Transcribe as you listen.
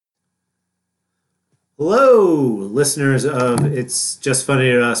Hello, listeners of It's Just Funny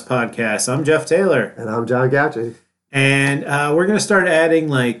to Us podcast. I'm Jeff Taylor. And I'm John Gouchy. And we're going to start adding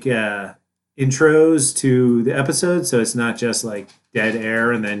intros to the episode so it's not just like dead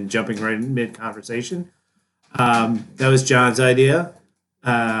air and then jumping right in mid-conversation. That was John's idea.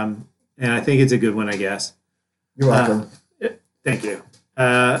 And I think it's a good one, I guess. You're welcome. Thank you.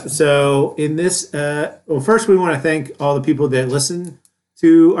 So in this, first we want to thank all the people that listen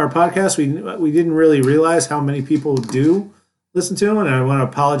to our podcast. We didn't really realize how many people do listen to them, and I want to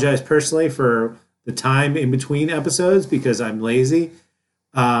apologize personally for the time in between episodes because I'm lazy,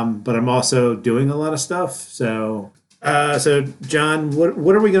 but I'm also doing a lot of stuff. So John,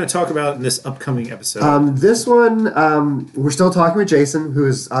 what are we going to talk about in this upcoming episode? This one, we're still talking with Jason, who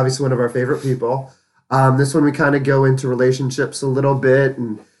is obviously one of our favorite people. This one we kind of go into relationships a little bit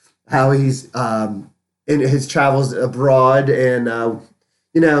and how he's in his travels abroad and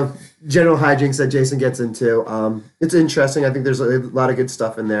general hijinks that Jason gets into. It's interesting. I think there's a lot of good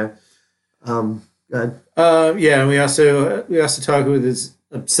stuff in there. Go ahead. And we also talk with his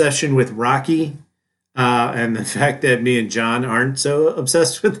obsession with Rocky, and the fact that me and John aren't so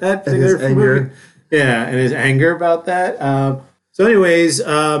obsessed with that particular movie. Yeah, and his anger about that. So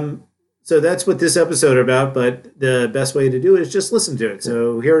that's what this episode are about. But the best way to do it is just listen to it.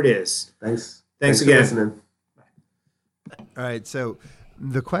 So here it is. Thanks again. For listening. All right, so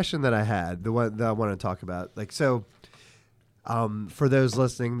the question that I had, the one that I want to talk about, for those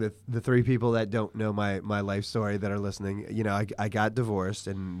listening, the three people that don't know my life story that are listening, I got divorced,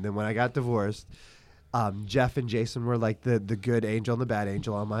 and then when I got divorced, Jeff and Jason were like the good angel and the bad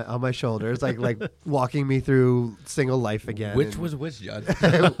angel on my shoulders, like walking me through single life again. Which was which, John?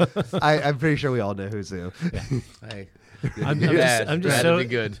 I'm pretty sure we all know who's who. Hey. I'm just so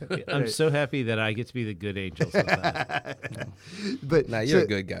good. I'm so happy that I get to be the good angel sometimes. But you're a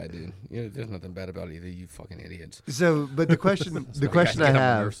good guy, dude. There's nothing bad about either. You fucking idiots. So, but the question I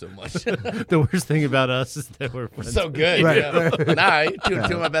have, so much. The worst thing about us is that we're friends. So good. Right. Yeah. Nah, you're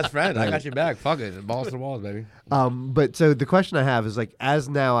two of my best friends. I got your back. Fuck it. Balls to the walls, baby. But so the question I have is as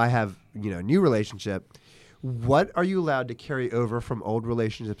now I have a new relationship, what are you allowed to carry over from old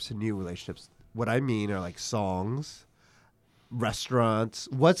relationships to new relationships? What I mean are songs, restaurants.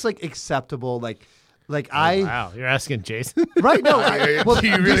 What's acceptable? Wow, you're asking Jason? Right? No. Do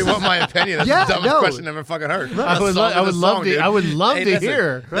you really want my opinion? That's the dumbest question I've ever fucking heard. I would love to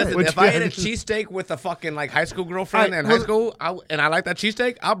hear. Listen, if I ate a cheesesteak with a fucking high school girlfriend in high school, and I like that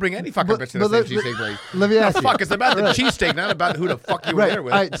cheesesteak, I'll bring any fucking bitch to the same cheesesteak place. Let me ask you. Fuck, it's about the cheesesteak, not about who the fuck you were there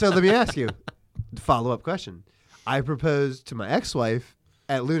with. All right, so let me ask you. Follow-up question. I proposed to my ex-wife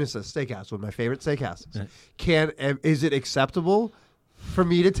at Luna's Steakhouse, one of my favorite steakhouses. Is it acceptable for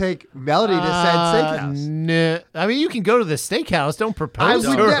me to take Melody to said steakhouse? No. I mean, you can go to the steakhouse. Don't propose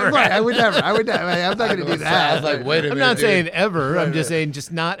to her. I would never. I'm not going to do that. I was like, wait a minute. I'm not saying dude. ever. I'm just saying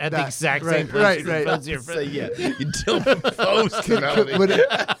just not at the exact same place. Right. Yeah, you don't propose to Melody.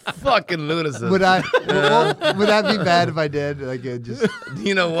 Fucking lunacy. Would that be bad if I did?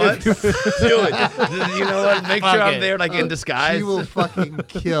 You know what? Do it. You know what? Make sure I'm there in disguise. She will fucking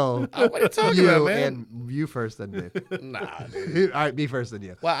kill what are you talking about, man? And you first, then me. Nah, dude. All right, me first, then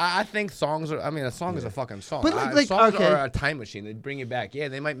you. Well, I think songs are. I mean, a song is a fucking song. But songs okay. are a time machine. They bring you back. Yeah,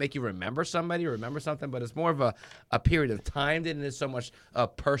 they might make you remember somebody or remember something, but it's more of a period of time than it is so much a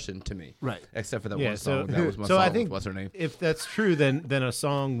person to me. Right. Except for that one song. That was my so song. I think What's her name? If that's true, then a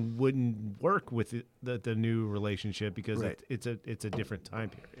song wouldn't work with the new relationship because it's a different time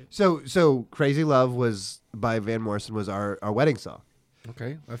period. So Crazy Love by Van Morrison was our wedding song.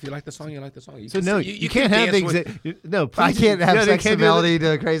 Okay, if you like the song, you like the song. You can't have things. No, please, I can't have sex can't to Melody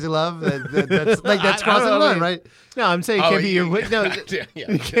to Crazy Love. That's crossing the line, right? No, I'm saying it can't be your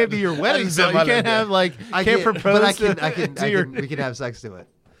it can't be your wedding song. You can't have can't propose. But we can have sex to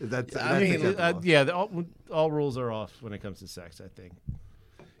it. All rules are off when it comes to sex. I think.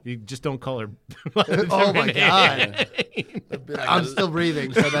 You just don't call her. Oh my God! I'm still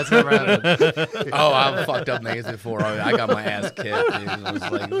breathing, so that's never happened. I've fucked up names before. I got my ass kicked. I was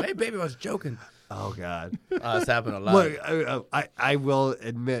like, "Hey, baby, I was joking." Oh God, it's happened a lot. Look, I will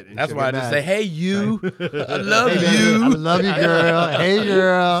admit. That's why I just say, "Hey, you, I love you, I love you, girl. Hey,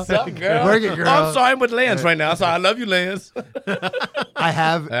 girl, what's up, girl? Work it, girl." I'm sorry, I'm with Lance right now. So I love you, Lance. I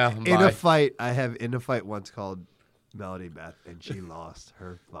have in a fight once called Melody Beth, and she lost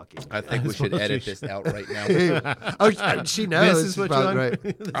her fucking. I think we should edit this out right now. She knows. This is what you want. Right.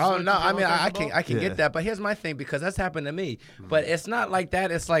 Oh no, I mean I can get that, but here's my thing because that's happened to me. But it's not like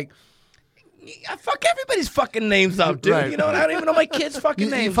that. It's like I fuck everybody's fucking names up, dude. Right. You know, I don't even know my kids' fucking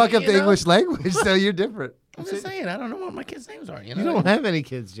names. You fuck up the English language, so you're different. I'm just saying, I don't know what my kids' names are. You don't have any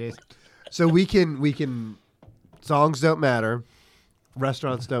kids, Jason. So we can. Songs don't matter.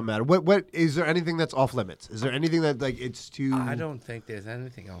 Restaurants don't matter. What is there anything that's off limits? Is there anything that like it's too? I don't think there's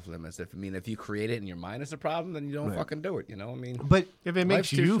anything off limits. If you create it in your mind as a problem, then you don't fucking do it. You know what I mean? But if it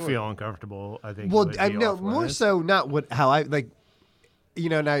makes you feel uncomfortable, I think. Well, I know more so not how I like. You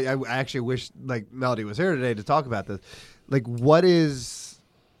know, and I actually wish like Melody was here today to talk about this. Like, what do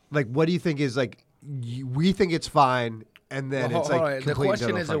you think is like? We think it's fine, and then it's like right. The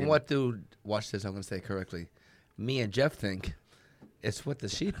question isn't what dude. Watch this. I'm going to say it correctly. Me and Jeff think. It's what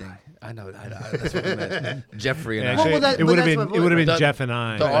does she think? I know. That's what I meant. Jeffrey and I. It would have been Jeff and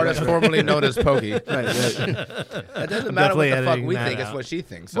I. The artist formerly known as Pokey. Right. It doesn't matter what the fuck we think. It's what she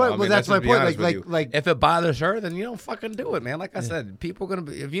thinks. So, that's my point. Like, if it bothers her, then you don't fucking do it, man. Like I said, people gonna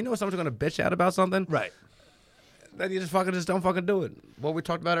be. If you know someone's gonna bitch out about something, right? Then you just don't fucking do it. What we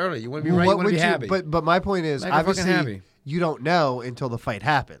talked about earlier. You want to be right. You want to be happy. But my point is, obviously, you don't know until the fight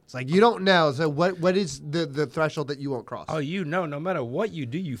happens. Like, you don't know. So what is the threshold that you won't cross? Oh, no matter what you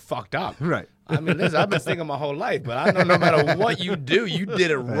do, you fucked up. Right. I mean, listen, I've been singing my whole life, but I know no matter what you do, you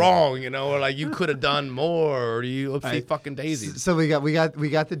did it wrong, you know, or like you could have done more, or you oopsie fucking daisies. So we got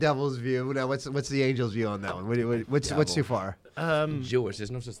the devil's view. Now, what's the angel's view on that one? What's too far? Jewish.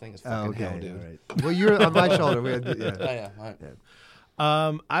 There's no such thing as fucking hell, dude. Right. Well, you're on my shoulder.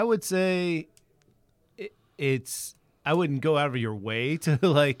 I would say it's. I wouldn't go out of your way to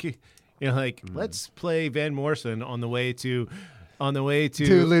let's play Van Morrison on the way to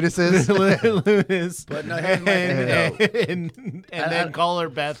Ludus's. Ludus. But no, here's my thing, and then call her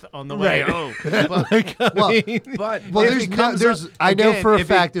Beth on the way home. There's I know for a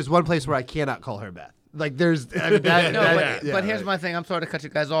fact there's one place where I cannot call her Beth. Like there's but here's my thing. I'm sorry to cut you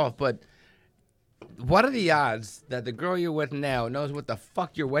guys off, but what are the odds that the girl you're with now knows what the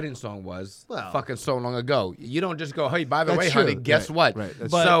fuck your wedding song was fucking so long ago? You don't just go, hey, by the way, honey, guess what? Right.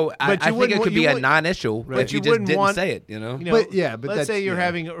 I think it could be a non-issue, but you just didn't say it, you know? But let's say you're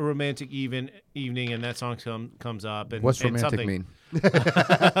having a romantic evening and that song comes up. And, what's romantic mean?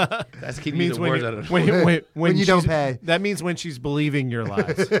 That's keeping the words out of it. When you don't pay. That means when she's believing your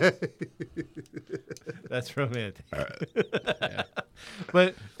lies. That's romantic. Yeah.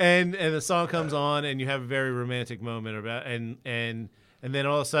 But and the song comes on and you have a very romantic moment about and then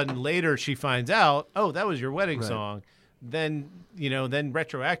all of a sudden later she finds out, oh, that was your wedding song. Then then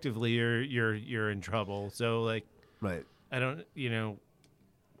retroactively you're in trouble. So like, right. I don't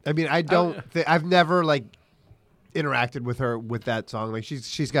I mean, I've never like interacted with her with that song. Like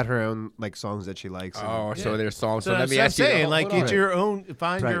she's got her own like songs that she likes. So there's songs. So let me ask you, like get your own,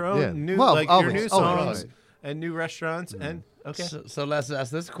 find your own new your new songs and new restaurants and. Okay. So let's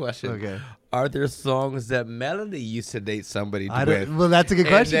ask this question. Okay. Are there songs that Melody used to date somebody with? Well, that's a good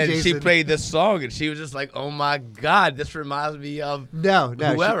question, and then Jason. she played this song, and she was just like, oh, my God, this reminds me of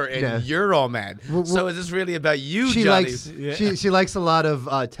whoever, you're all mad. So is this really about you, she Johnny? She likes a lot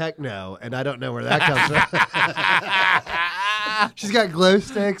of techno, and I don't know where that comes from. She's got glow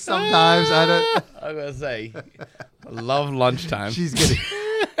sticks sometimes. I'm going to say, love lunchtime. She's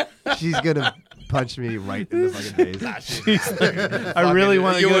gonna punch me right in the fucking face. I really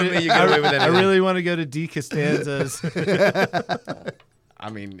want to go. I really want to go to D. Costanza's. I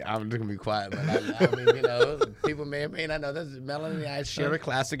mean, I'm just gonna be quiet, but I mean, people may or may not know this. Melanie and I share a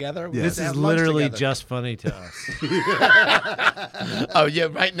class together. Yeah. This is literally just funny to us. Oh yeah,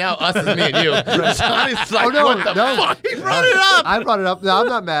 right now us is me and you. Johnny's like, what the fuck? He brought it up. I brought it up. No, I'm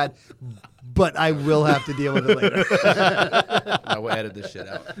not mad. But I will have to deal with it later. I will edit this shit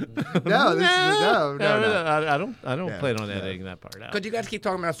out. No. I don't plan on editing that part out. Because you guys keep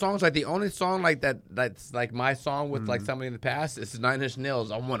talking about songs. Like the only song like that's like my song with like somebody in the past. It's 9 Inch Nails.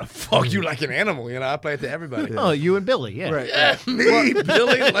 I want to fuck you like an animal. I play it to everybody. Oh, you and Billy, yeah. Right. Yeah, me,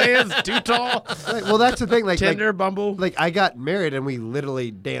 Billy, Lance, Too Tall. Right, well, that's the thing. Like Tinder, Bumble. Like I got married and we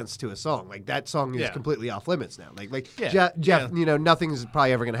literally danced to a song. Like that song is completely off limits now. Jeff, nothing's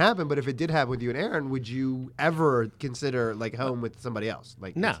probably ever going to happen. But if it did happen with you and Aaron, would you ever consider like home with somebody else?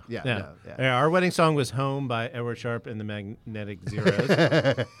 Like no. Our wedding song was "Home" by Edward Sharpe and the Magnetic Zeros.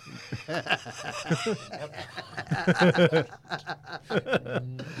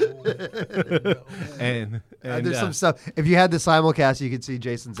 and there's some stuff. If you had the simulcast, you could see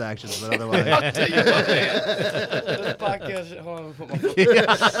Jason's actions, but otherwise, I'll tell you what, man. Podcast. Hold on, put my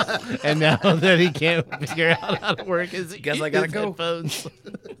phone. And now that he can't figure out how to work his, guess I gotta go. Headphones.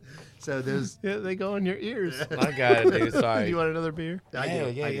 So there's they go in your ears. I got it, dude. Sorry. Do you want another beer?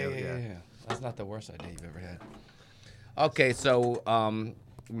 Yeah. That's not the worst idea you've ever had. Okay, so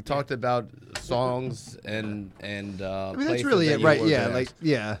we talked about songs and I mean, that's really it, right?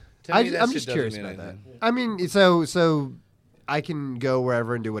 Yeah, I'm just curious about that. I mean, so I can go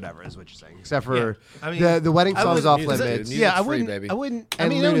wherever and do whatever is what you're saying, except for Yeah. I mean, the wedding I song's wouldn't- off is it- limits. Music's Yeah, I free, wouldn't. baby. I wouldn't. I And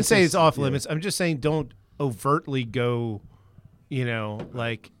mean, I wouldn't say it's off Lunacy's- limits. I'm just saying don't overtly go.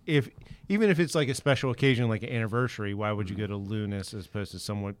 Like even if it's like a special occasion, like an anniversary, why would you go to Lunas as opposed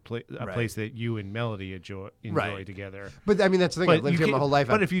to a place that you and Melody enjoy Right. together? But I mean, that's the thing. But I've lived you here my can't- whole life.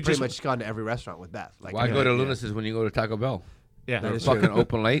 but I've if you pretty just- much gone to every restaurant with Beth. Like, Why go to Lunacy's when you go to Taco Bell? Yeah, They're fucking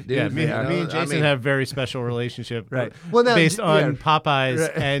open late, dude. Yeah, me You know? and Jason have a very special relationship, Right. Well, now, based on yeah. Popeyes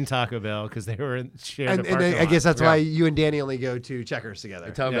Right. and Taco Bell because they were sharing and the parking I guess lot. that's why you and Danny only go to Checkers together.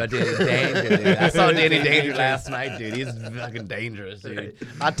 You're talking about Danny Danger, dude. I saw Danny Danger last night, dude. He's fucking dangerous, dude.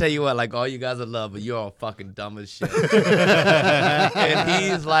 I'll tell you what, like, all you guys are love, but you're all fucking dumb as shit. And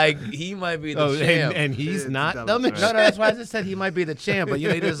he's like, he might be the champ. and he's It's not dumb dumb as as No, shit. that's why I just said he might be the champ, but you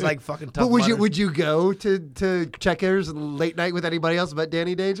know, he just like fucking tough. But would you go to Checkers late night with anybody else but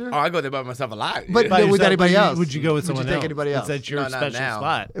Danny Danger? Oh, I go there by myself a lot. But By no, with yourself, anybody else? Would you go with Would you someone take else? anybody else? That's your No, not special now.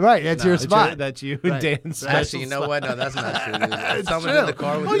 spot. Right, that's your spot. That's you and Right. Dan's special Actually, you know spot. what? No, that's not true. Dude. If someone's true. in the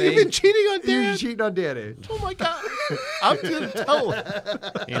car with Oh, me. you've been cheating on You're Dan? cheating on Danny. Oh my god! I'm gonna tell him.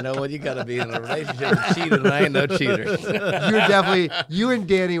 You know what? You got to be in a relationship with cheaters, and I ain't no cheater. You and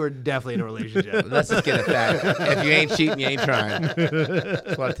Danny were definitely in a relationship. Let's just get it back. If you ain't cheating, you ain't trying.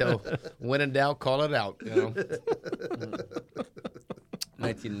 That's what I tell. When in doubt, call it out. You know.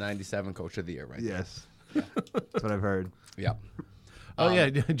 1997 Coach of the Year, right? Yes, that's what I've heard. Yeah. Oh yeah,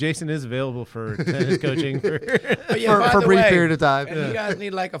 Jason is available for tennis coaching. But yeah, by For a the brief way, period of time. If you guys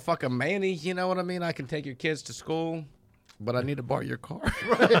need like a fucking manny, you know what I mean? I can take your kids to school, but I need to borrow your car.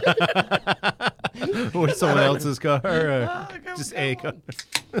 or someone else's car, or just a car.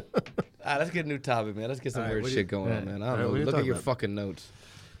 All right, let's get a new topic, man. Let's get some weird shit going on, man. I don't know. what are you Look at talking your about? fucking notes.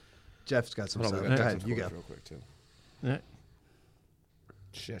 Jeff's got some Hold on, stuff. we Go got ahead, you go. real quick too. Yeah.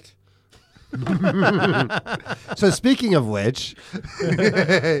 Shit. So speaking of which,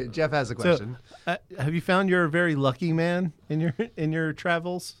 Jeff has a question. Have you found you're a very lucky man in your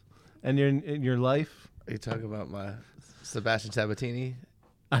travels and in your life? Are you talking about my Sebastian Sabatini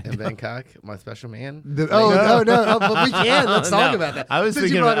in Bangkok, my special man? No, but we can. Let's talk about that. I was Since you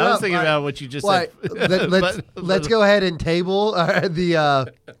thinking. brought it I was up, thinking why- about what you just why- said. let's go ahead and table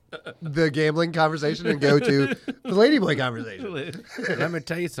the gambling conversation and go to the ladyboy conversation. Let me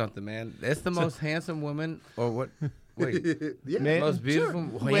tell you something, man. It's the most handsome woman, or what? Wait, Yeah, Man, most beautiful,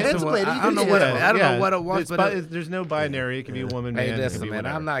 Handsome handsome lady, woman. I don't know yeah. what. I don't Yeah. know what it was, but There's no binary. It can be a woman, man. hey, it can listen, be man.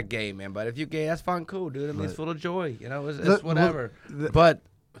 whatever. I'm not gay, man. But if you're gay, that's fine, cool, dude. I mean, it's full of joy. You know, it's Look, whatever. well, But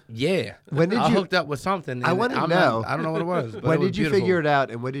yeah, When did I you- hooked up with something. I and wanna I'm know. Not, I don't know what it was. But when it was did you beautiful. figure it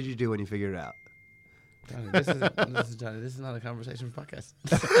out, and what did you do when you figured it out? Johnny, this is not a conversation podcast.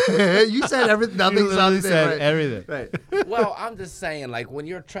 You said everything. You Nothing's literally on the said right. everything. Right. Well, I'm just saying, like when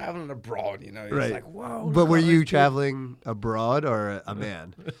you're traveling abroad, you know, it's Right. like, whoa. But were look, you it's traveling abroad or a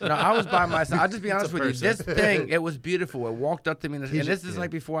man? No, I was by myself. I'll just be honest with you. person. This thing, it was beautiful. It walked up to me, and this is yeah.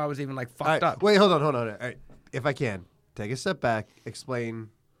 like before I was even like All fucked right, up. wait, hold on. All right. If I can, take a step back, explain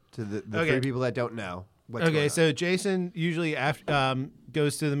to the Okay. three people that don't know what's going Okay, on. so Jason usually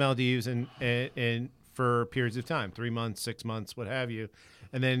goes to the Maldives and for periods of time, 3 months, 6 months, what have you,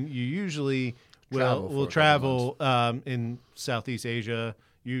 and then you usually Travel will for a travel in Southeast Asia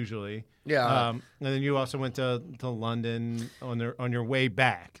usually. Yeah. and then you also went to London on your way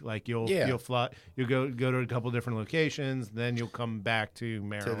back. Like you'll fly, you'll go to a couple different locations, then you'll come back to To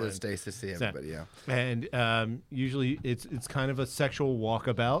Maryland. the States to see everybody, yeah. And usually it's kind of a sexual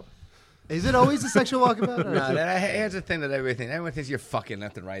walkabout. Is it always a sexual walkabout? Or is it- Here's the thing that everyone thinks you're fucking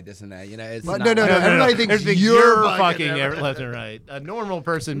left and right, this and that. You know, it's Well, not no, like- Everybody thinks Everything you're fucking fucking left and right. A normal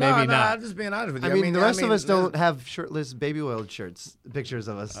person, No, maybe no, not. I'm just being honest with you. I mean, the rest of us don't have shirtless baby oil shirts, pictures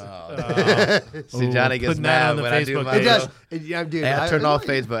of us. See, Johnny gets Putting that mad on the when I do Facebook my. It does. video. Dude, Hey, I turned off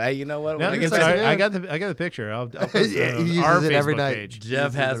Facebook. Hey, you know what? No, When I it's get all like- right. I got the picture. I'll post it Yeah, on he our uses it every Facebook night. page. Jeff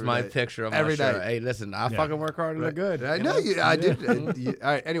uses it has every my night. picture of my Every shirt. night. Hey, listen, I fucking work hard and look good. I know you. I did. All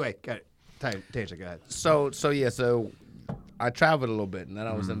right. Anyway, got it. Tangent. Go ahead. So I traveled a little bit, and then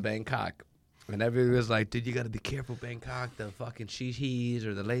I was in Bangkok, and everybody was like, "Dude, you got to be careful, Bangkok. The fucking she-he's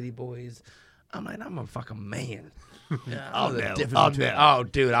or the lady boys." I'm like, I'm a fucking man. Yeah, oh,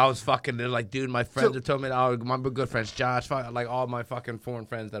 dude, I was fucking. They're like, dude, my friends have told me. Oh, my good friends, Josh, like all my fucking foreign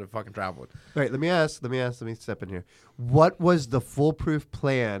friends that have fucking traveled. Wait. Let me step in here. What was the foolproof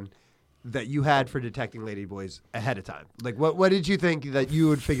plan that you had for detecting ladyboys ahead of time? Like, what did you think that you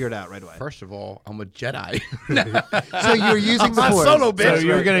would figure it out right away? First of all, I'm a Jedi. So you were using the I'm Force. solo, So bitch.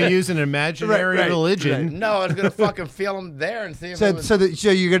 you were going to use an imaginary Right, religion. No, I was gonna fucking feel them there and see if it was. So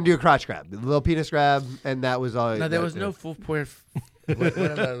you're gonna do a crotch grab, a little penis grab, and that was all. No, there was no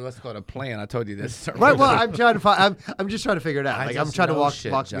What's called a plan? I told you this. Right. Well, I'm trying to find. I'm just trying to figure it out. Like I'm trying to walk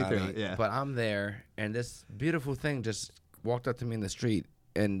me Johnny, through it. Yeah. But I'm there, and this beautiful thing just walked up to me in the street,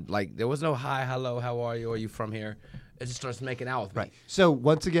 and like there was no hi, hello, how are you? Are you from here? It just starts making out with me. Right. So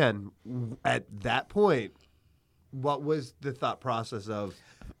once again, at that point, what was the thought process of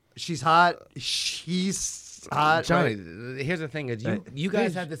she's hot, she's hot? Johnny, right? here's the thing: is you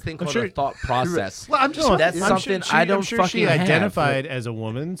guys have this thing called a thought process. Well, I'm just that's yeah. something I don't I'm sure fucking she have. identified as a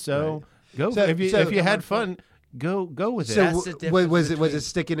woman, so go. So- if you had fun, go with it. So That's the difference was between- it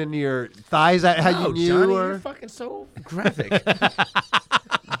sticking into your thighs? That how No, you knew? Johnny, or? you're fucking so graphic.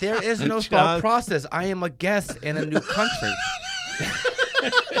 There is no thought process. I am a guest in a new country.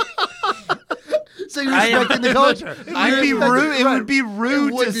 So you're respecting the culture. It would be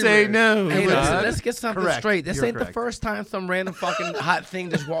rude to say no. Hey, let's get something Correct. straight. This You're ain't correct. the first time some random fucking hot thing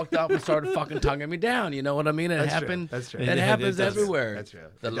just walked up and started fucking tonguing me down. You know what I mean? It That's true. happened. That's true. It It happens does. everywhere. That's true.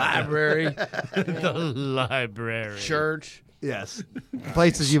 The library, The library. church. Yes.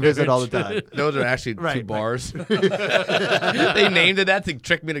 Places you visit all the time. Those are actually two Right. bars. They named it that to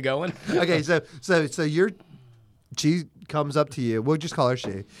trick me to going. Okay, so she comes up to you. We'll just call her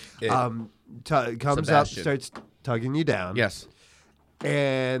she. Yeah. Comes Sebastian. up, starts tugging you down. Yes.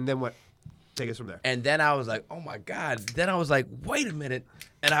 And then what? Take us from there. And then I was like, oh my God. Then I was like, wait a minute.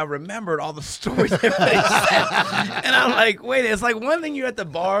 And I remembered all the stories that they said. And I'm like, wait, it's like one thing you're at the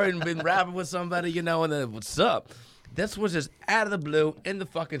bar and been rapping with somebody, you know, and then what's up? This was just out of the blue in the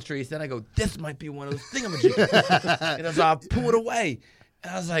fucking streets. Then I go, this might be one of those thingamajigs. And so I pull it away.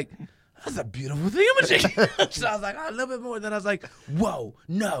 And I was like, that's a beautiful thingamajig. So I was like, oh, a little bit more. Then I was like, whoa,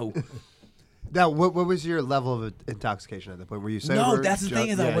 no. Now, what was your level of intoxication at that point? Were you sober? No, that's the thing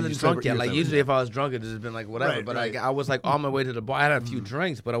is I wasn't drunk yet. you were Like sober. usually if I was drunk, it'd just been like whatever. Right, but right. I was like on my way to the bar. I had a few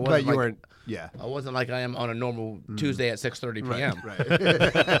drinks, but I wasn't But you like, weren't. Yeah. I wasn't like I am on a normal Tuesday at 6:30 p.m. Right.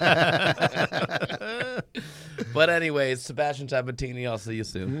 But anyways, Sebastian Sabatini. I'll see you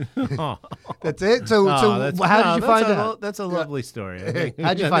soon. That's it. So how did you find out? That's a lovely story. I think.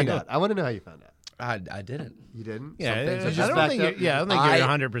 How'd you find out? I want to know how you found out. I didn't. You didn't? Yeah, Some things are I just don't backed think. up? I don't think I- you're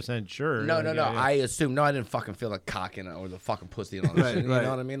 100% sure. No. Yeah. I assumed. No, I didn't fucking feel a cock in it or the fucking pussy on it. Right, You right.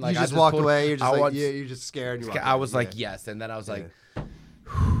 know what I mean? You Like I just walked pulled- away. You're just I like, was- yeah, you're just scared. And you walked I was away. like, yes, and then I was like. Yeah.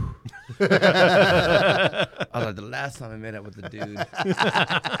 I was like, the last time I met up with the dude,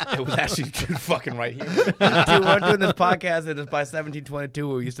 it was actually dude fucking right here. Dude, we're doing this podcast, and it's by 1722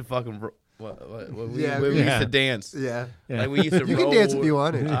 where we used to fucking, we used to dance. Yeah. Like we used to You roll. can dance if you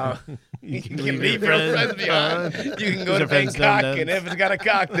want. You can leave your friends behind. You can go to friends bed cock, done. and if it's got a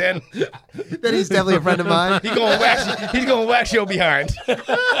cock, then Then he's definitely a friend of mine. he's gonna wax your behind.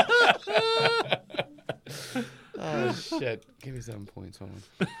 Oh shit! Give me 7 points, someone.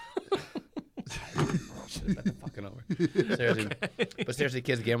 Shit, that's fucking over. Seriously, but seriously,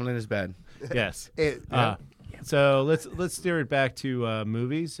 kids, gambling is bad. Yes. Yeah. So let's steer it back to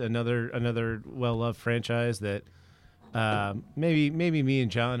movies. Another well-loved franchise that maybe me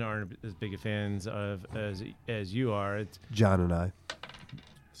and John aren't as big of fans of as you are. It's John and I.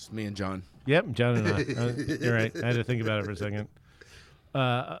 It's me and John. Yep, John and I. You're right. I had to think about it for a second.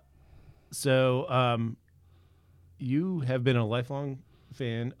 So you have been a lifelong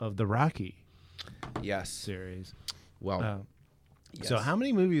fan of the Rocky Yes. series. Well, So how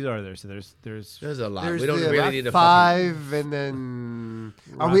many movies are there? So there's there's a lot. There's We don't the really need to. 5, and then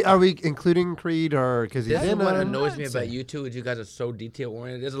are we including Creed or because he's This is in what a- annoys me about you two is you guys are so detail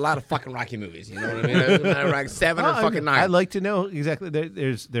oriented. There's a lot of fucking Rocky movies. You know what I mean? There's like 7 or fucking 9. I'd like to know exactly.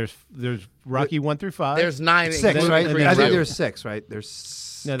 There's Rocky 1 through 5. There's 9. 6, including right? Creed I think 2. there's 6, right? There's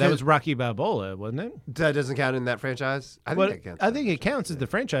no, that was Rocky Balboa, wasn't it? that doesn't count in that franchise. I think But that counts. I think it counts as the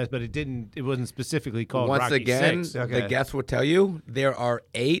franchise, but it didn't. It wasn't specifically called Once Rocky again, 6. Okay. the guests will tell you there are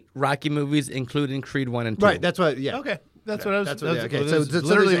 8 Rocky movies, including Creed 1 and 2. right. That's what. Yeah. Okay, that's what I was. That's what- that's okay, what so I was there's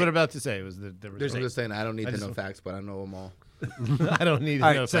literally eight. what I'm about to say was that there was. I'm just saying I don't need to just- know facts, but I know them all. I don't need to All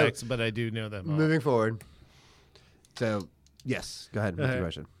right, know so facts, but I do know them all. Moving forward. So yes, go ahead with the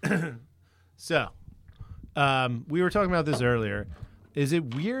question. So, we were talking about this earlier. Is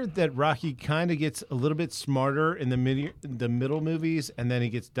it weird that Rocky kind of gets a little bit smarter in the middle movies, and then he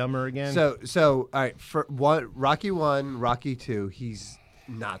gets dumber again? So all right, for Rocky 1, Rocky 2, he's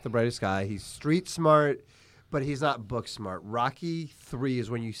not the brightest guy. He's street smart, but he's not book smart. Rocky 3 is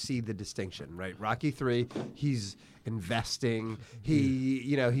when you see the distinction, right? Rocky 3, he's investing.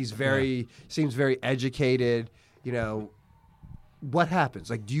 He's seems very educated. What happens?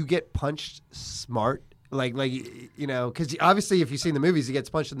 Like, do you get punched smart Like because obviously if you've seen the movies, he gets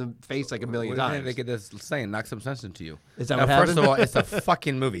punched in the face like a million times. They get this saying, knock some sense into you. Is that now, what happened? First of all, it's a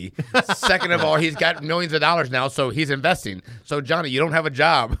fucking movie. Second of all, he's got millions of dollars now, so he's investing. So Johnny, you don't have a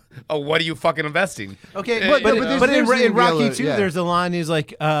job. Oh, what are you fucking investing? Okay, but in Rocky real, too, yeah. there's a line. He's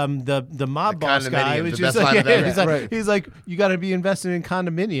like, the mob boss guy, condominium, which the is best line like, of that. Right. he's like, you got to be investing in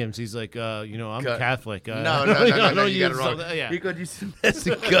condominiums. He's like, I'm Catholic. No, I don't you got use it wrong. yeah. He goes, you invest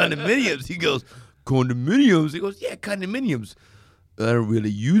in condominiums. He goes, condominiums. He goes, yeah, condominiums. I don't really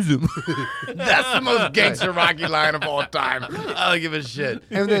use them. That's the most gangster Rocky line of all time. I don't give a shit.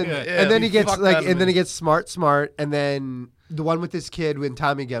 And then he gets then he gets smart, and then the one with this kid when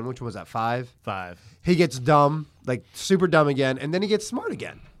Tommy again, which one was that 5? 5. He gets dumb, like super dumb again, and then he gets smart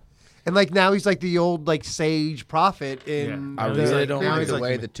again. And like now he's like the old like sage prophet in. I the, really don't like the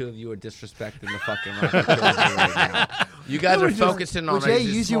way the two of you are disrespecting the fucking Rocky trilogy right now. You guys are focusing on Jay,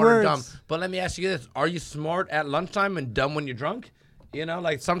 use your smart or words. dumb. But let me ask you this: are you smart at lunchtime and dumb when you're drunk? You know,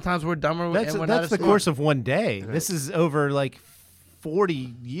 like sometimes we're dumber. That's and we're not the as smart. course of one day. This is over like 40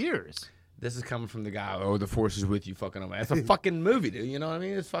 years. This is coming from the guy. Oh, the force is with you, fucking. It's a fucking movie, dude. You know what I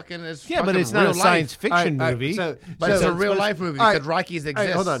mean? It's fucking. It's Yeah, fucking but it's not a real science life. fiction movie. But it's a real life movie because Rockies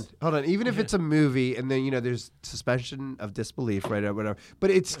exist. Hold on. Even if it's a movie, and then there's suspension of disbelief, right, or whatever.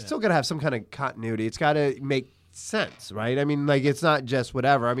 But it's still got to have some kind of continuity. It's got to make sense, right? I mean, like it's not just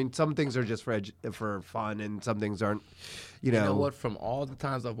whatever. I mean, some things are just for fun, and some things aren't. You know what? From all the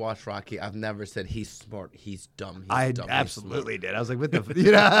times I've watched Rocky, I've never said he's smart, he's dumb. I dumb, absolutely did. I was like, what the?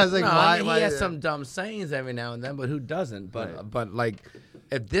 I was like, why? He has some dumb sayings every now and then, but who doesn't? But like,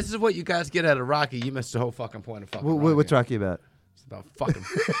 if this is what you guys get out of Rocky, you missed the whole fucking point of fucking. What's Rocky about? It's about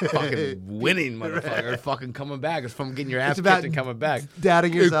fucking winning, motherfucker. Fucking coming back. It's from getting your ass It's about kicked and coming back.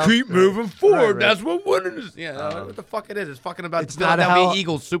 Doubting yourself. Keep moving forward. Right. That's what winning is. Yeah, what the fuck it is. It's fucking about It's the not Philadelphia how-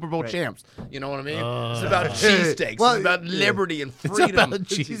 Eagles Super Bowl champs. You know what I mean? It's about cheesesteaks. Well, it's about liberty and It's freedom. about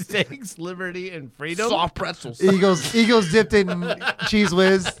cheesesteaks, liberty, and freedom. Soft pretzels. Eagles dipped in cheese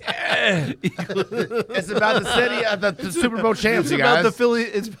whiz. It's about the city of the Super Bowl champs, It's you about guys.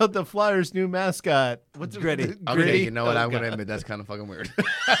 It's about the Flyers' new mascot. What's Gritty. Okay, you know what? I'm gonna admit that's kind of fucking weird.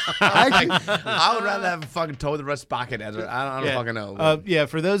 I would rather have fucking told the rest pocket as I don't fucking know. Yeah,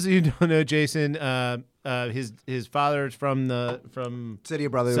 for those of you who don't know, Jason, his father is from City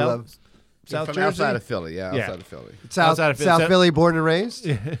of Brotherly South, Love. South from Jersey. outside of Philly, outside of Philly. South Philly, born and raised.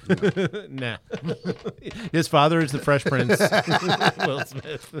 Nah. His father is the Fresh Prince, Will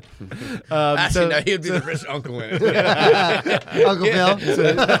Smith. Actually, no, he'd be the rich uncle in it. Uncle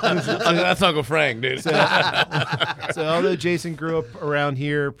Phil. That's Uncle Frank, dude. So although Jason grew up around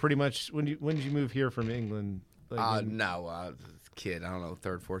here, pretty much when did you move here from England? Like, Kid, I don't know,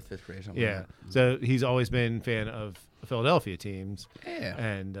 3rd, 4th, 5th grade, something. yeah. Like that. So he's always been a fan of Philadelphia teams. Yeah.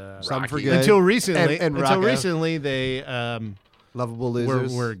 And Some for Rocky. good. until recently, And Rocco. they Lovable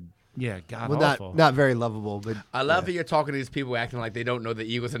losers. were god well, awful. not very lovable, but I love that you're talking to these people acting like they don't know the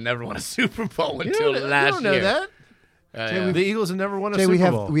Eagles have never won a Super Bowl You until don't- last you don't know year. that. Yeah. The Eagles have never won a Jay,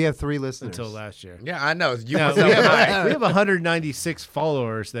 Super Bowl we have 3 listeners until last year. Yeah, I know. You No, must know we why. have 196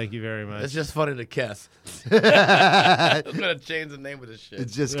 followers. Thank you very much. It's just funny to Kess. I'm gonna change the name of this shit. It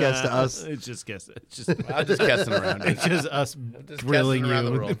just gets to us. It's just I'm just guessing around. it's just us just grilling guessing around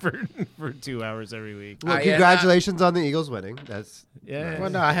the you world. for 2 hours every week. Well, I- congratulations on the Eagles winning. That's Yeah. Well,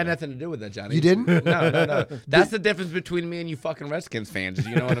 no, I had nothing to do with that, Johnny. you didn't. No. That's the difference between me and you fucking Redskins fans.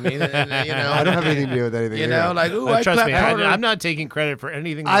 You know what I mean? And, you know, I don't have anything to do with anything. You here. know, like, ooh, I Trust me, clapped harder. I'm not taking credit for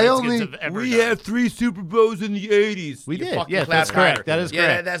anything the I Redskins only- have ever We done. had 3 Super Bowls in the 80s. We You did. fucking Yeah, clapped that's correct. harder. That is Yeah,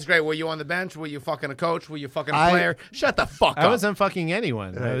 correct. that's great. Were you on the bench? Were you fucking a coach? Were you fucking a I- player? Shut the fuck I up. wasn't fucking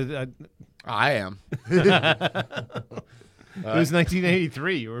anyone. I am. It was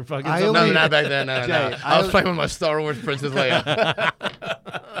 1983. You were fucking. I something. only- No, not back then. No. Jay, I was playing with my Star Wars Princess Leia.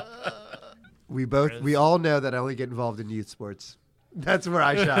 We all know that I only get involved in youth sports. That's where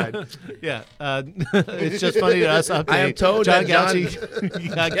I shine. Yeah, it's just funny to us. Update. I am told John that John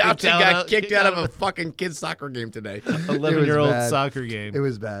Gauchi got Gauchi got kicked out of a fucking kid's soccer game today. 11-year-old bad. soccer game. It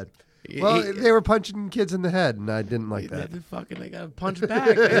was bad. Well, they were punching kids in the head, and I didn't like that. They got to punch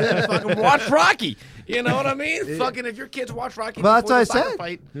back. Man. Fucking watch Rocky. You know what I mean? Fucking if your kids watch Rocky, Well, that's before what the I soccer said.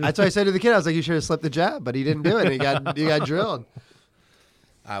 Fight, That's what I said to the kid. I was like, "You should have slipped the jab," but he didn't do it. And he got drilled.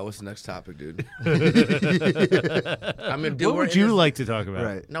 what's the next topic, dude? I mean, dude, What we're would in you this- like to talk about?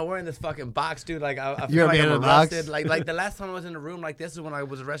 Right. No, we're in this fucking box, dude. Like, I feel You're a like man I'm in a box? arrested. Like the last time I was in a room like this is when I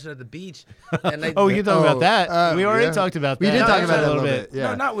was arrested at the beach. And they, Oh, we can talk about that. We already yeah. talked about We that. did talk No, about no, that a a little bit. Yeah.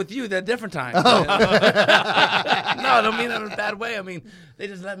 No, not with you. That different time. Oh. No, I don't mean that in a bad way. I mean, they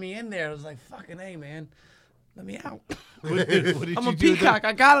just let me in there. I was like, fucking hey, man. Let me out. What did I'm you a do peacock.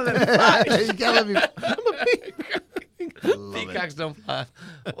 I gotta let me fly. You can't let me. I'm a peacock. Peacocks don't fly.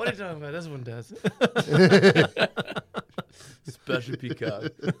 What are you talking about? This one does. Special peacock.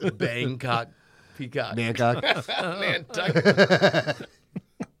 Bangkok peacock. Mancock. Nantucket.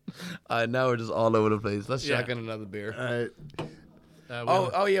 Now we're just all over the place. Let's shotgun another beer. All right.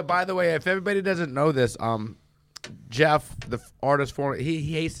 Oh yeah. By the way, if everybody doesn't know this, Jeff, the artist for he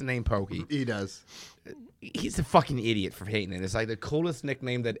hates the name Pokey. He does. He's a fucking idiot for hating it. It's like the coolest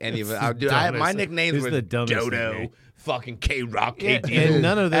nickname that any of it. My nicknames It's were the dumbest Dodo, nickname. fucking K-Rock, and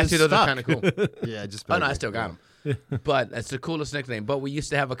none of those Actually, those are stuck. kind of cool. Yeah, just. Oh no, I still got them. But it's the coolest nickname. But we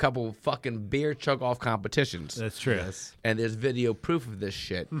used to have a couple fucking beer chug-off competitions. That's true. Yes. And there's video proof of this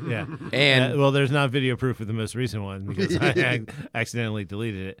shit. Yeah. And well, there's not video proof of the most recent one because I accidentally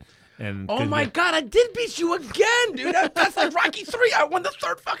deleted it. And oh my God, I did beat you again, dude. That's like Rocky 3. I won the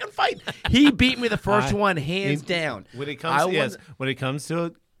third fucking fight. He beat me the first one hands down. When it comes, when it comes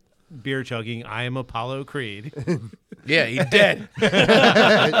to beer chugging, I am Apollo Creed. Yeah, he's dead. He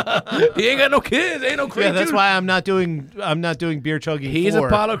ain't got no kids. Ain't no Creed. Yeah, that's dude. why I'm not doing beer chugging. He's 4.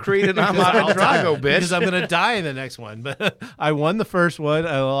 Apollo Creed and I'm Ivan Drago, bitch. Because I'm gonna die in the next one. But I won the first one.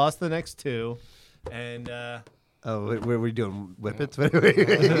 I lost the next 2, and Oh, what are we doing? Whippets?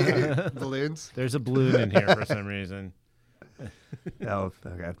 Balloons? there's a balloon in here for some reason. Oh,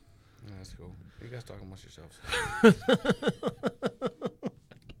 okay. That's cool. You guys talking amongst yourselves.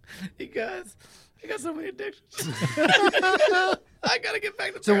 You guys, I got so many addictions. I gotta get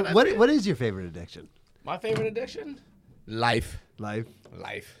back to So, Paradise what Beach. what is your favorite addiction? My favorite addiction? Life. Life,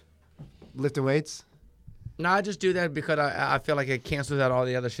 lifting weights. No, I just do that because I feel like it cancels out all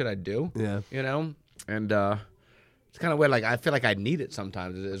the other shit I do. Yeah. You know, and it's kind of weird. Like I feel like I need it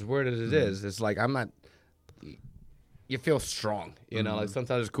sometimes. As weird as it is, it's like I'm not. You feel strong, you know. Like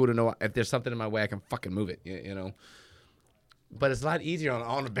sometimes it's cool to know if there's something in my way, I can fucking move it, you know. But it's a lot easier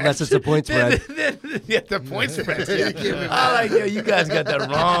on the bench. Unless it's a point spread. Yeah, the point spread. Yeah. I like, yo, you guys got that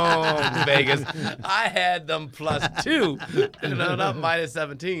wrong, Vegas. I had them +2, you know, not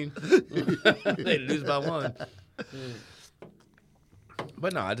 -17. They lose by 1.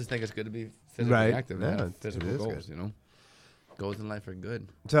 But no, I just think it's good to be physically Right. active. Yeah, And have it physical is goals, good. you know. Goals in life are good.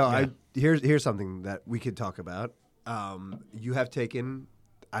 So here's something that we could talk about. You have taken,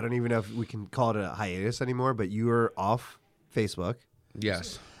 I don't even know if we can call it a hiatus anymore, but you were off Facebook.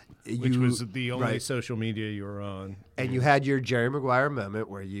 Yes. Which was the only social media you were on. And you had your Jerry Maguire moment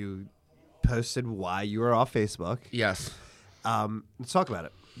where you posted why you were off Facebook. Yes. Let's talk about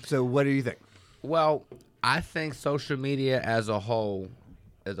it. So what do you think? Well, I think social media as a whole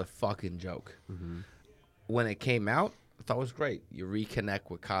is a fucking joke. When it came out, I thought it was great. You reconnect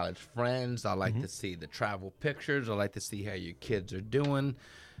with college friends. I like to see the travel pictures. I like to see how your kids are doing.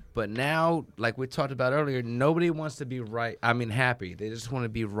 But now, like we talked about earlier, nobody wants to be right. I mean, happy. They just want to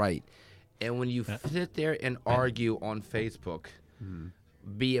be right. And when you sit there and argue on Facebook,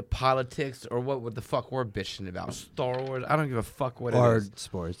 be it politics or what the fuck we're bitching about, Star Wars, I don't give a fuck what it Or is.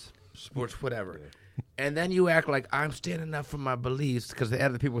 sports. Sports, whatever. And then you act like I'm standing up for my beliefs because the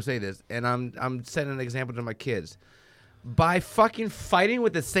other people say this, and I'm setting an example to my kids. By fucking fighting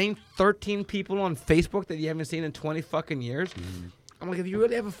with the same 13 people on Facebook that you haven't seen in 20 fucking years, I'm like, if you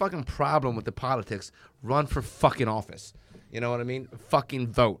really have a fucking problem with the politics, run for fucking office. You know what I mean? Fucking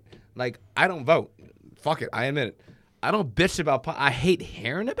vote. Like, I don't vote. Fuck it. I admit it. I don't bitch about I hate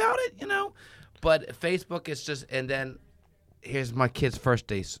hearing about it, you know? But Facebook is just, and then here's my kid's first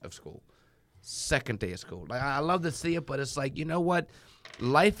day of school. Second day of school. Like, I love to see it, but it's like, you know what?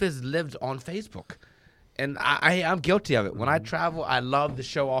 Life is lived on Facebook. And I'm guilty of it. When I travel, I love to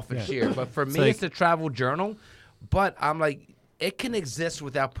show off and cheer. But for me, it's a travel journal. But I'm like, it can exist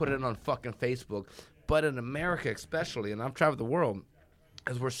without putting it on fucking Facebook. But in America especially, and I've traveled the world,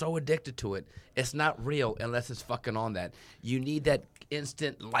 because we're so addicted to it, it's not real unless it's fucking on that. You need that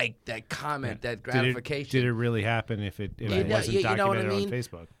instant like, that comment, that gratification. Did it really happen if it wasn't documented know what I mean? on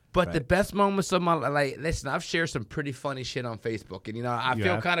Facebook? But the best moments of my life, listen, I've shared some pretty funny shit on Facebook. And, you know, I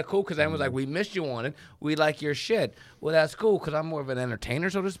feel kind of cool because everyone's like, we missed you on it. We like your shit. Well, that's cool because I'm more of an entertainer,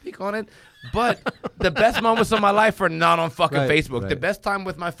 so to speak, on it. But the best moments of my life are not on fucking Facebook. The best time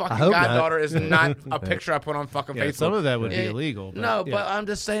with my fucking goddaughter is not a picture I put on fucking Facebook. Some of that would be illegal. But, but I'm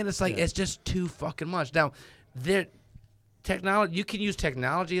just saying it's like, it's just too fucking much. Now, technology, you can use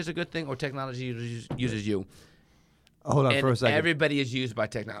technology as a good thing or technology uses you. Hold on for a second. Everybody is used by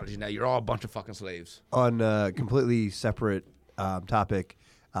technology now. You're all a bunch of fucking slaves. On a completely separate topic,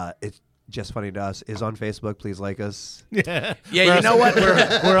 Just Funny to Us is on Facebook. Please like us. Yeah. Yeah, you know what?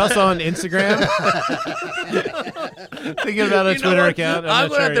 We're also on Instagram. Thinking about a Twitter account. I'm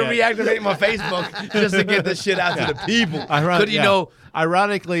going to have to reactivate my Facebook just to get this shit out to the people.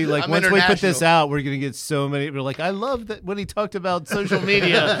 Ironically, like I'm once we put this international. out, we're gonna get so many. We're like, I love that when he talked about social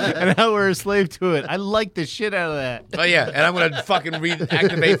media and how we're a slave to it. I like the shit out of that. Oh yeah, and I'm gonna fucking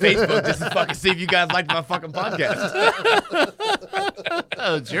reactivate Facebook just to fucking see if you guys like my fucking podcast.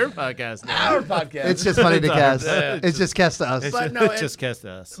 Oh, it's your podcast now. Our podcast. It's just funny to Kess. Yeah. It's just Kess to us. But no, Just cast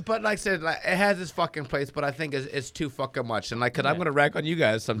us. But like I said, like, it has its fucking place, but I think it's too fucking much. And like, cause I'm gonna rack on you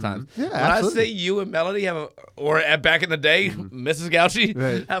guys sometimes. Yeah, when absolutely. I see you and Melody back in the day, Mrs. Gauchi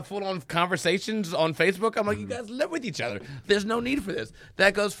Right. have full on conversations on Facebook, I'm like, you guys live with each other. There's no need for this.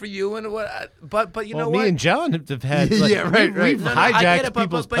 That goes for you and what. But you know Me what? and John have had. Like, Yeah, right, right. We've No, I get hijacked it, but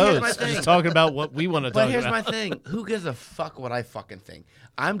people's here's my posts, thing. just talking about what we want to But talk here's about. my thing. Who gives a fuck what I fucking think?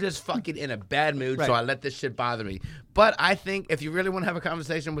 I'm just fucking in a bad mood, so I let this shit bother me. But I think if you really want to have a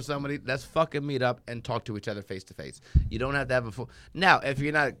conversation with somebody, let's fucking meet up and talk to each other face to face. You don't have to have a full. Now, if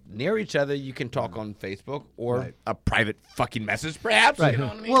you're not near each other, you can talk on Facebook or a private fucking message, perhaps. Right. You know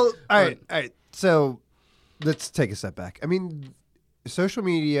what I mean? Well, all right. So let's take a step back. I mean, social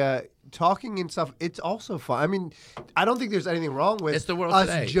media, talking and stuff, it's also fun. I mean, I don't think there's anything wrong with It's the world us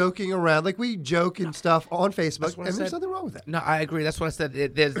today. joking around. Like, we joke and stuff on Facebook, That's what I and there's said. nothing wrong with that. No, I agree. That's what I said.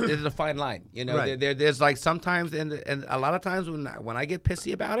 There's a fine line. You know, Right. there's like sometimes and a lot of times when I get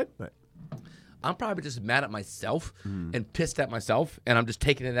pissy about it, Right. I'm probably just mad at myself and pissed at myself, and I'm just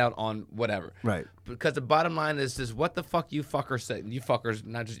taking it out on whatever. Right. Because the bottom line is what the fuck you fuckers say, you fuckers,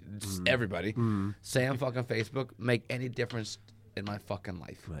 not just everybody, say on fucking Facebook, make any difference in my fucking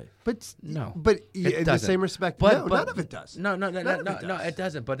life. Right. But No. But It in the doesn't. same respect, But none of it does. No, None of it does. it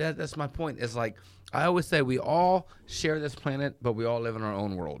doesn't. But that's my point. It's like I always say, we all share this planet, but we all live in our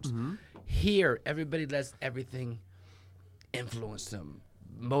own worlds. Here, everybody lets everything influence them,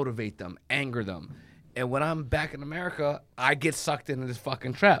 motivate them, anger them. And when I'm back in America, I get sucked into this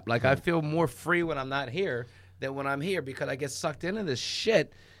fucking trap. Like, I feel more free when I'm not here than when I'm here because I get sucked into this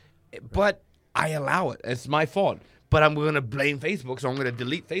shit. But I allow it. It's my fault. But I'm going to blame Facebook, so I'm going to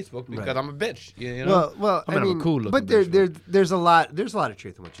delete Facebook because I'm a bitch. You know? Well, I'm I gonna have mean, a cool looking but bitch, there's a lot of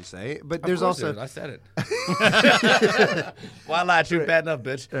truth in what you say. But there's Of course also there is. I said it. Why lie to you? Bad enough,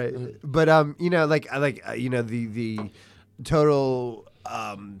 bitch. right. But you know, you know, the total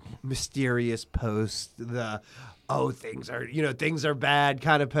mysterious post, the things are bad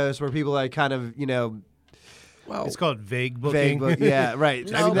kind of post where people like kind of, you know, Well, It's called vague booking. yeah, right.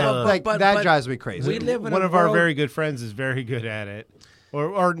 I No, mean, that, but- that but drives me crazy. we live in One a of our world- very good friends is very good at it.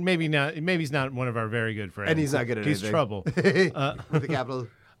 Or maybe not. Maybe he's not one of our very good friends. And he's not good at He's anything. trouble. With the capital.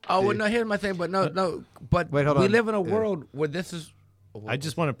 Oh, well, no, here's my thing. But no. But Wait, hold we on. live in a Yeah. world where this is. I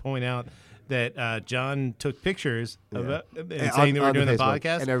just want to point out that John took pictures of it and On- saying that we're on the doing the Facebook,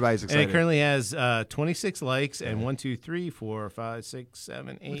 podcast, and everybody's And excited. it currently has 26 likes and 1, 2, 3, 4, 5, 6,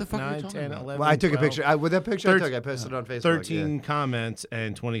 7, 8, the fuck are you 9, talking 10, about? 11. Well, I took a 12, picture. With that picture I Thir- took, I posted it on Facebook. 13 comments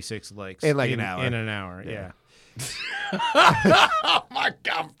and 26 likes In like an hour. In an hour, yeah. Oh my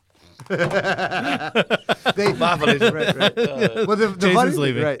god! They, Marvelous. right. Well, the Jason's funny,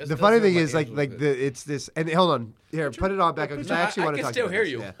 leaving. Right. It's The funny not thing like is, like it's this. And hold on, here, put it on back up because I actually want to can talk. still about hear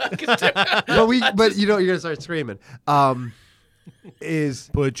this. you. Yeah. I can still- But you know, you're gonna start screaming. Is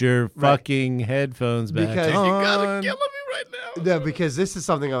Put your fucking headphones back Because- on. You gotta killing me right now. no, because this is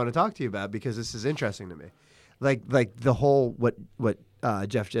something I want to talk to you about because this is interesting to me. Like the whole what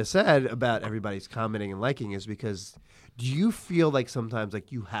Jeff just said about everybody's commenting and liking is because do you feel like sometimes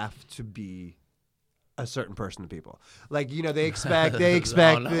like you have to be a certain person to people? Like, you know, they expect Oh,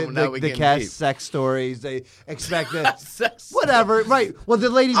 no, now we the getting Kess deep. sex stories. They expect the Sex. whatever. Right. Well, the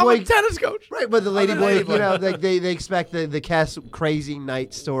lady I'm boy. a tennis coach. Right, but the lady I'm a boy, lady you boy. know, like they expect the Kess crazy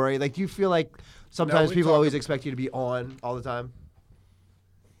night story. Like, do you feel like sometimes we people talk always ab- expect you to be on all the time?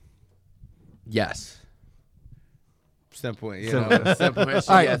 Yes. Simple, Simple. simple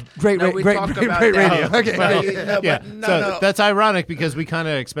answer, All right, yes. great we radio. talk Okay, about great that. radio. Okay, Well, great. no, but Yeah, no, so no. that's ironic because we kind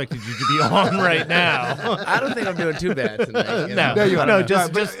of expected you to be on right now. I don't think I'm doing too bad tonight. You know? No, you are. No, Right,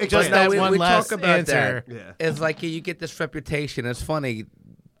 just but just, explain just it. that we one last talk about answer. that. Yeah. It's like you get this reputation. It's funny.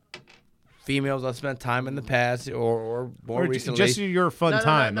 Females I've spent time in the past or more Or recently. just your fun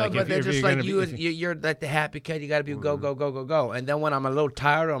time. No, like but if, they're if just you're like gonna you. be, You're like the happy kid. You got to be go, go, go, go, go. And then when I'm a little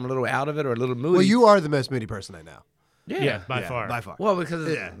tired or I'm a little out of it or a little moody. Well, you are the most moody person I know. yeah, by Yeah, far. By far. Well, because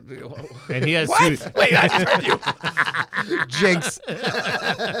Yeah. And he has what? two. Wait, I just heard you. Jinx.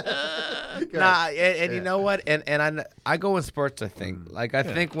 Nah, and you know what? And I go in spurts. I think. Like I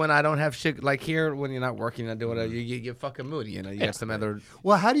think when I don't have shit, like here when you're not working and doing whatever, you get fucking moody. You know, you got some other.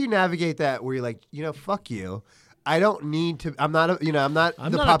 Well, how do you navigate that? Where you're like, fuck you. I don't need to. I'm not the not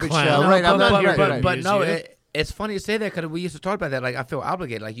puppet a clown. show, No, right? I'm not here right. to But use no, you. it's funny you say that because we used to talk about that. Like I feel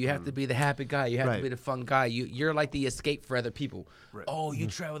obligated. Like you have to be the happy guy. You have Right. to be the fun guy. You're like the escape for other people. Right. Oh, you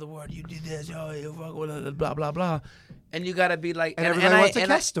travel the world. You do this. Oh, you fuck with blah blah blah. And you gotta be like. And everybody wants a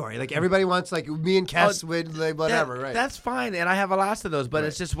Kess story. Like everybody wants like me and Kess with like whatever, right? That's fine, and I have a lot of those. But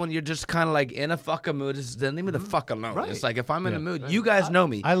it's just when you're just kind of like in a fucking mood. Then leave me the fuck alone. Right. It's like if I'm in a mood, you guys know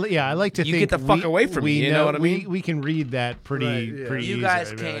me. I like to You think get the fuck away from me, you know what I mean? We can read that pretty You easily.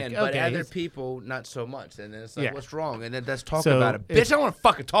 guys We're can, like, but okay, other he's- people not so much. And then it's like, Yeah. what's wrong? And then let's talk So about it. if- Bitch, I want to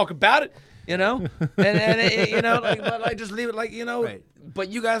fucking talk about it. You know, and you know, like, but like just leave it like Right. But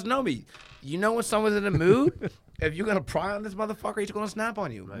you guys know me. You know when someone's in a mood, if you're gonna pry on this motherfucker, he's gonna snap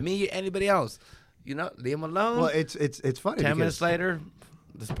on you. Me, anybody else. You know, leave him alone. Well, it's funny. 10 minutes later,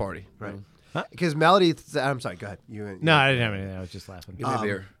 this party. right? Because Melody. I'm sorry. Go ahead. No, I didn't have anything. I was just laughing. Give me a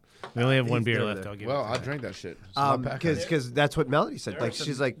beer. We only have one beer there, left. there. I'll give Well, it. I'll drink that shit. It's not packed. Because that's what Melody said. Like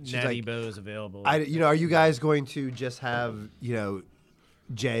she's like Natty Bows available. are you guys going to just have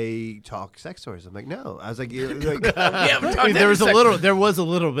Jay talk sex stories? I'm like, no. I was like, there was a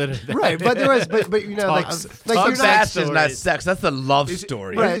little bit of that. right, but there was, but Talks- like talk you're Sex not, is not sex. That's a love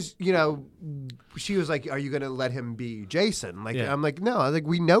story. right? She was like, "Are you going to let him be Jason?" Like, Yeah. I'm like, no. I was like,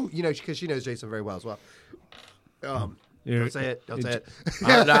 we know, because she knows Jason very well as well. Don't say it. Don't say it.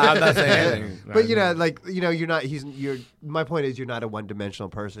 I'm not saying anything. But you're not. My point is, you're not a one-dimensional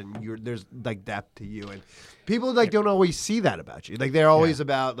person. There's like depth to you, and people don't always see that about you. Like they're always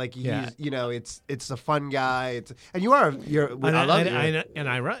about like he's, it's a fun guy. I love you.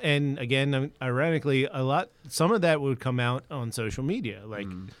 And again, ironically, some of that would come out on social media,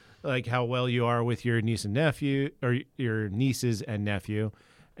 like how well you are with your niece and nephew, or your nieces and nephew,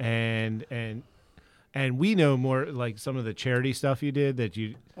 and we know more like some of the charity stuff you did that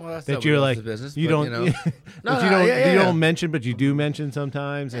you're like business, you but, don't you know. you don't mention, but you do mention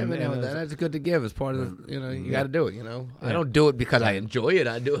sometimes. And that's good to give. It's part of the, you got to do it. I don't do it because I enjoy it.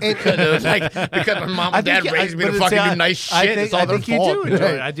 I do it because my mom and dad raised me to fucking do nice shit. It's all their fault. You do enjoy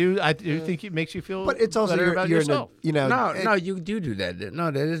it. I do think it makes you feel. But it's also better about you're yourself. No, you do that.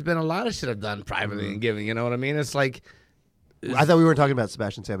 No, there's been a lot of shit I've done privately and giving. You know what I mean? It's like. I thought we weren't talking about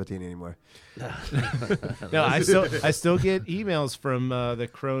Sebastian Sabatini anymore. No, I still get emails from the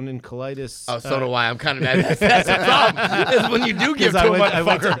Crohn and colitis. Oh, so do I. I'm kind of mad. That's the problem. Is when you do give to a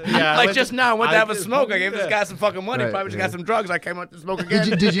motherfucker. Just now, I went to have a smoke. I gave this guy some fucking money. Right, Probably just got some drugs. I came out to smoke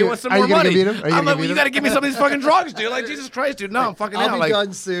again. Did you? Want some Are more you gonna money? give me them? I'm like, well, you got to give me some of these fucking drugs, dude. Like Jesus Christ, dude. No, I'm fucking out. I'll be Like,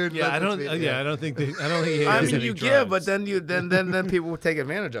 done soon. Yeah, I don't think. He I has mean, any you drugs. give, but then people will take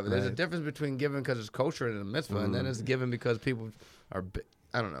advantage of it. There's a difference between giving because it's kosher and a mitzvah, and then it's giving because people are.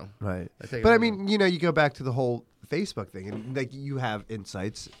 I don't know. Right. take But it I mean, you go back to the whole Facebook thing, and like you have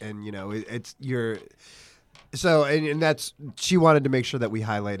insights, and it's your. So and that's she wanted to make sure that we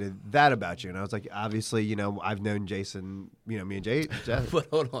highlighted that about you, and I was like, obviously, I've known Jason, me and Jeff. But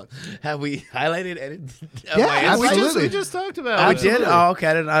hold on, have we highlighted any? Yeah, We just talked about Oh, we it. did. Oh, okay.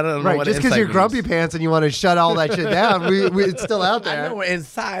 I don't know. Right, what just because insight you're means. grumpy pants and you want to shut all that shit down, it's still out I there. know we're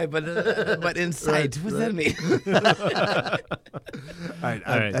inside, but inside. What's that mean?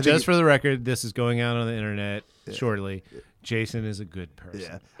 All right. Just for the record, this is going out on the internet shortly. Jason is a good person.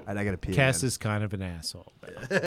 Yeah, and I got to pee. Kess is kind of an asshole.